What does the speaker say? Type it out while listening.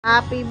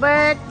Happy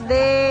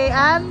birthday,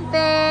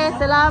 ante!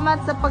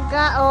 Salamat sa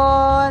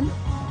pagkaon.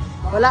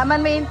 Wala man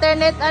may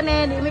internet,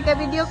 ane. Di may ka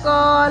video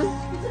call.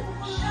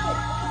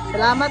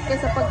 Salamat kay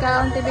sa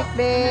pagkaon,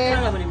 Tibikbik.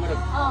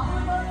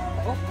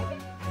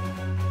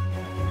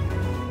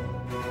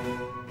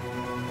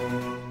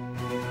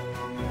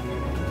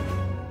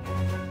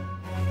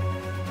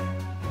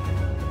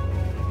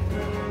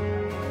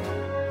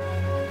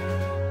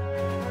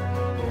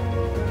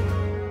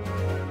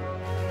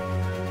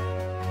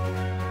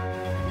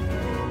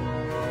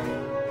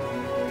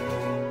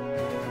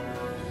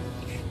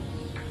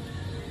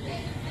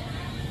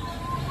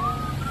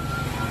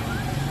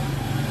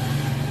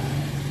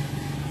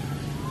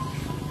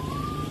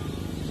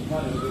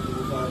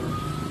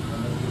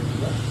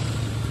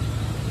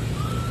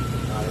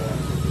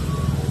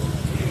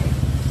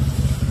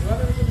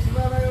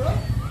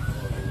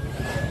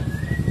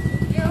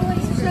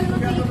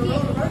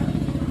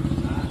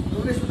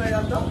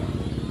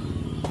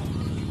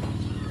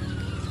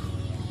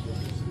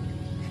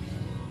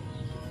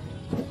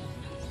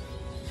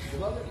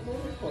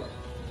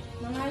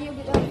 Mangayo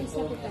kita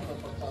isa kita.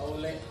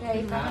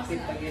 Kaya kapit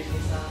pag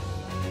isa.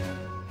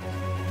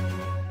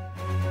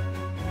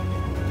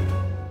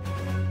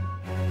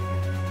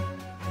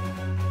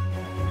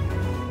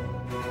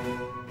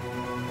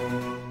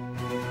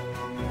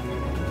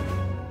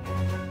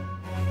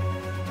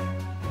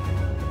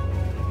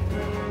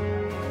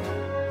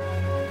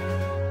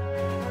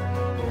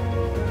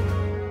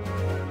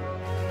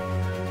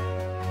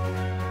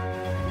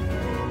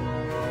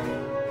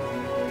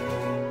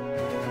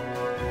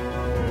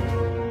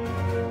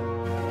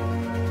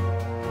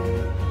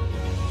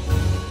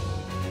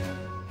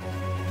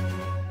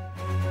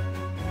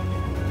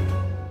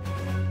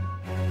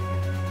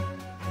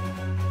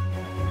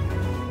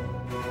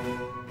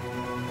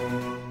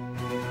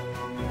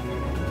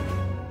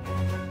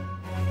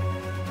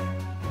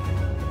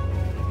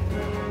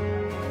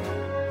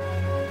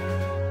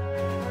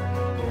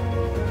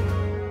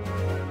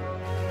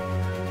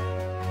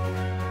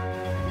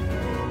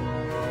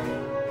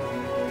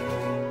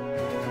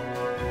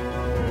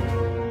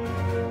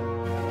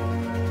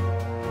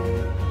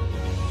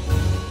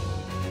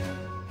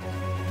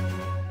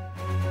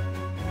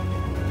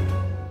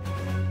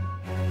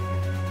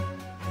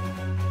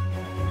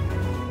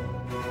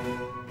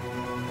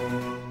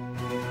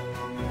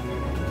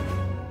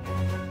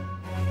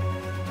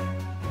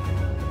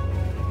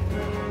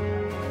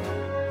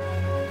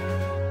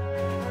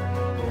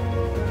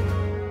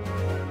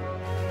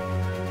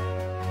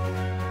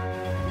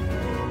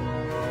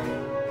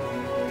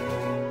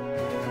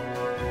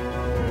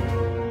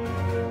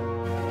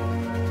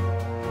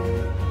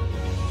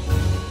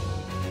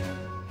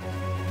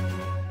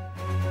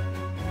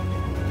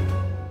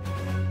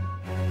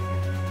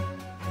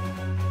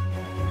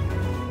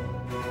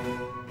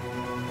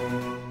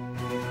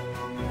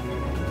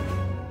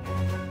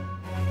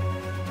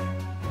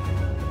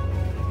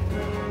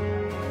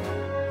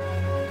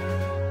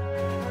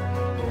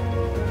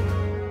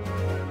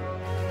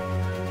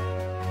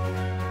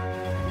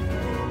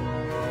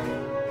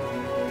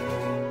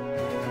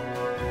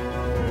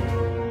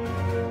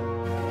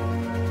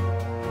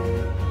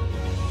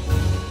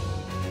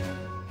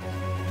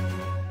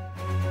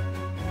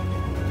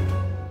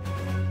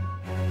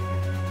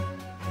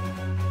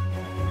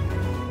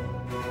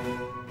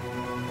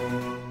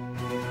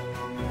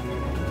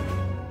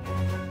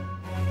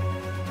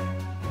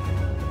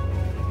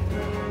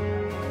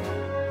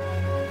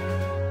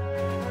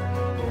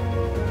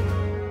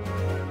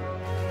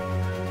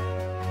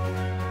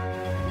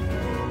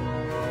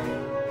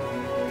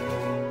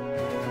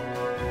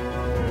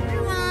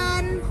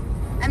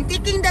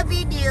 Taking the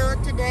video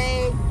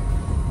today.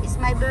 It's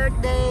my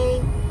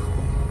birthday.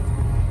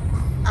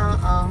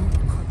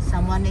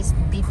 Someone is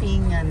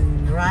beeping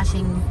and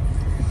rushing,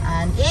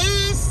 and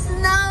it's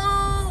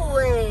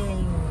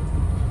snowing.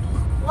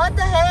 What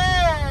the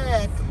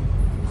heck?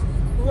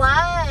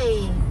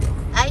 Why?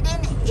 I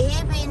didn't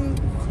even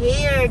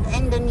hear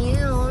in the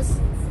news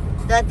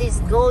that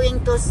it's going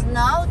to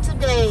snow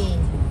today.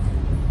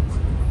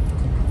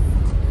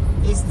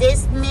 Is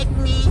this make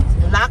me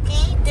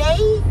lucky day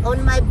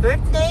on my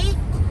birthday?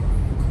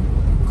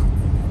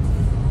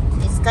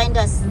 It's kind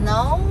of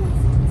snow,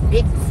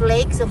 big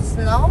flakes of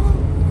snow.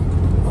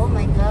 Oh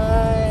my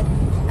God!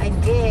 I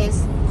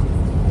guess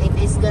if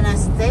it's gonna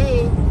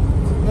stay,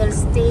 we'll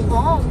stay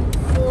home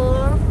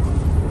for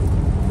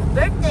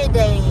birthday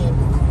day.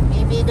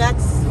 Maybe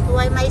that's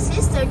why my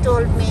sister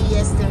told me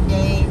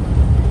yesterday.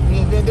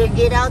 We better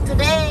get out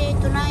today,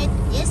 tonight,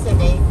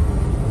 yesterday.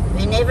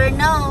 We never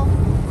know.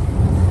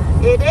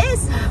 It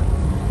is,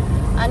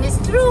 and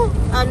it's true.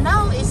 And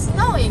now it's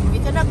snowing.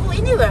 We cannot go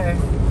anywhere.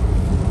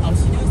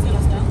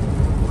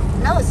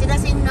 No, she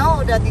doesn't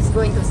know that it's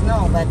going to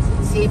snow, but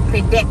she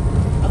predict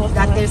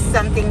that there's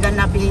something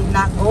gonna be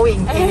not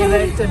going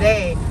anywhere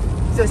today.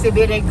 So she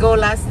better go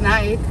last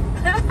night.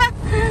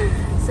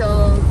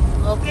 So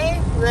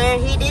okay,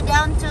 we're headed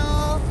down to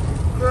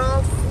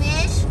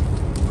Crawfish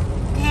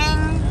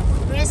King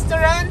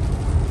Restaurant.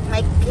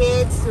 my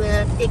kids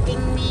were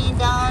taking me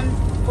down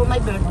for my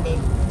birthday.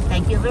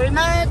 Thank you very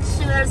much.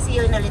 We'll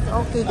see you in a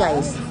little. Okay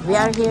guys, we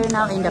are here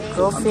now in the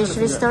Crawfish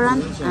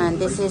restaurant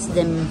and this is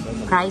the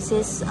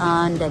prices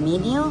on the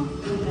menu.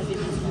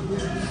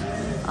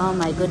 Oh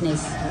my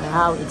goodness,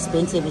 how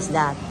expensive is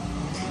that?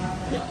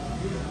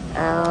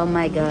 Oh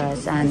my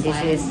gosh, and this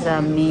is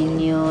the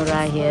menu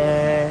right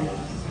here.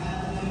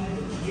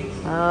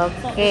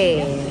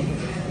 Okay,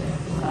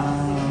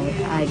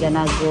 I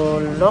gonna go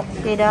look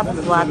it up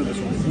what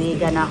we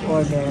gonna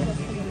order.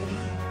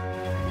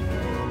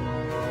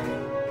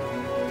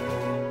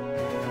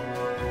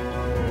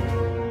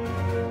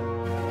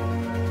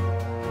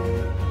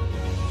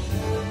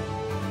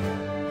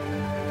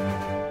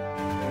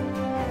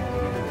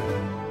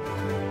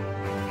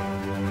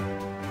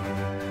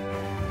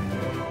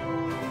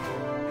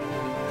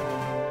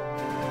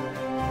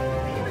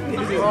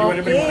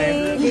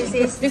 Okay, this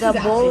is the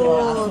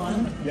bowl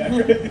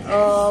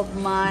of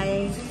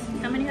my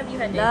How many have you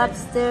had?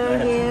 lobster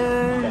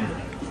here.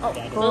 Oh,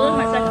 so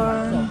my second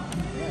one.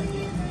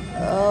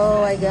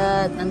 Oh my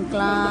god, and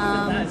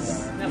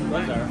clams.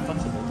 Those are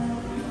flexible.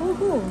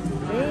 Ooh,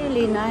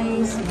 really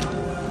nice.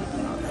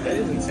 That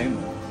is insane.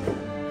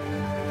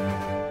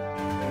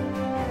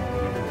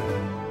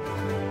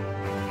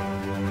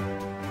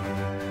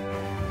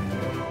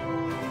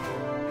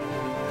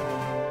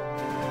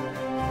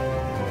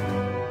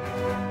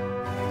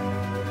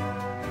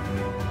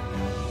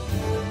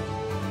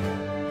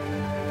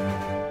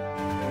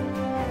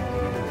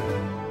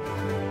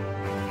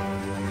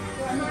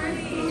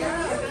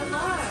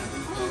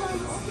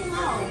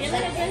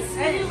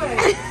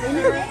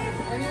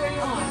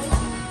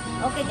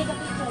 Okay, take a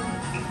picture.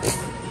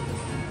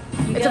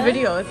 It's a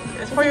video.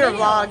 It's for your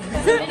vlog.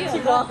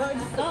 Go.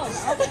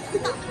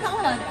 Come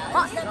on.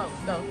 No,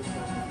 no.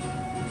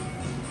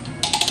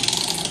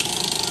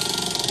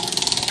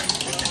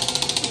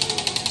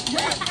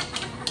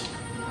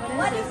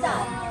 What is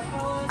that?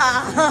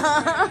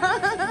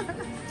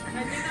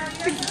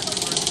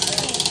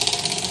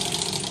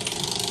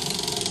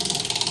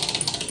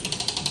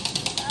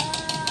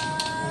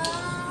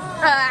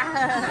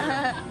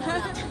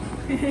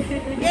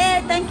 Yeah,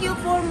 thank you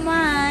for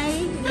my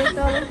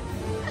little.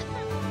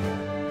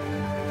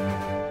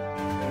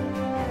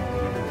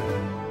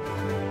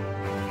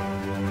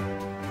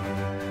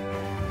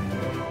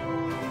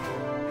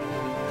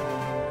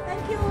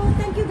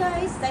 Thank you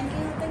guys. Thank you.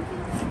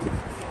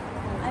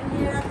 I'm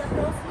here at the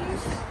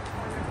Crawfish.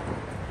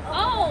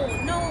 Oh,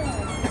 no.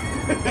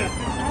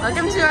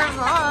 Welcome to our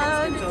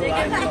vlog. It's a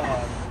live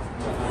vlog.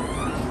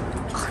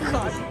 Oh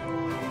god.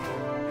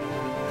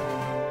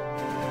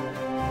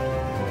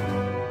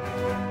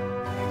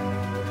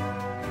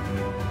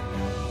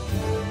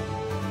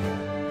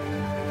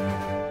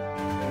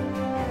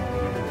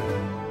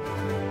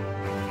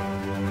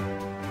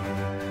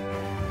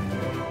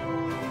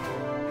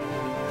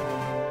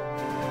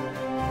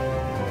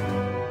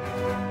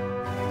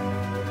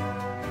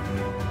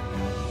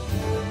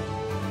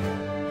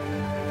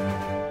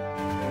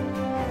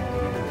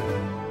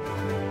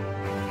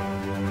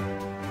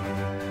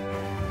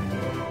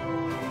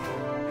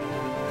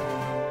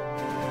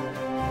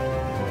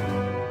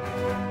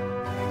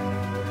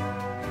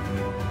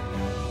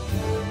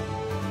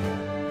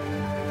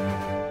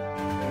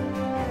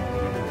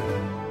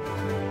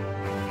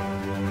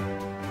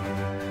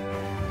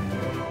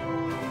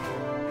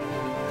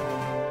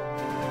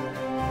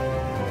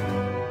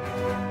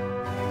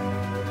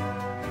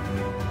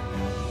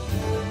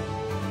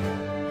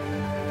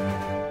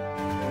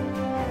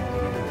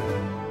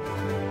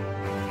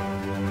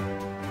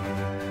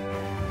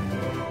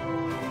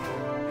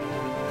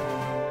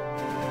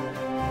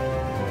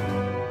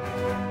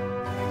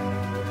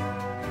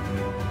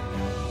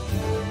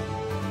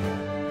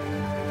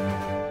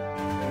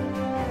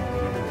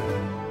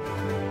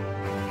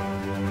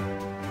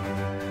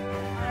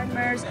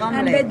 Farmer's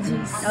omelet.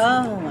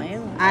 Oh, my.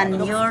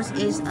 And yours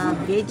is a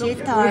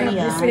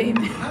vegetarian.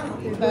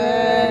 Happy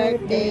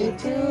birthday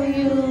to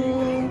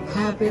you.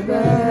 Happy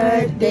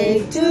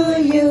birthday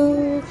to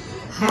you.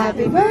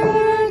 Happy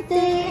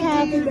birthday,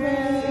 happy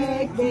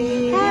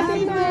birthday,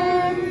 happy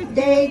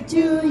birthday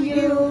to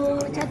you.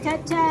 Cha cha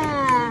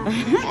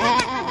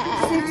cha.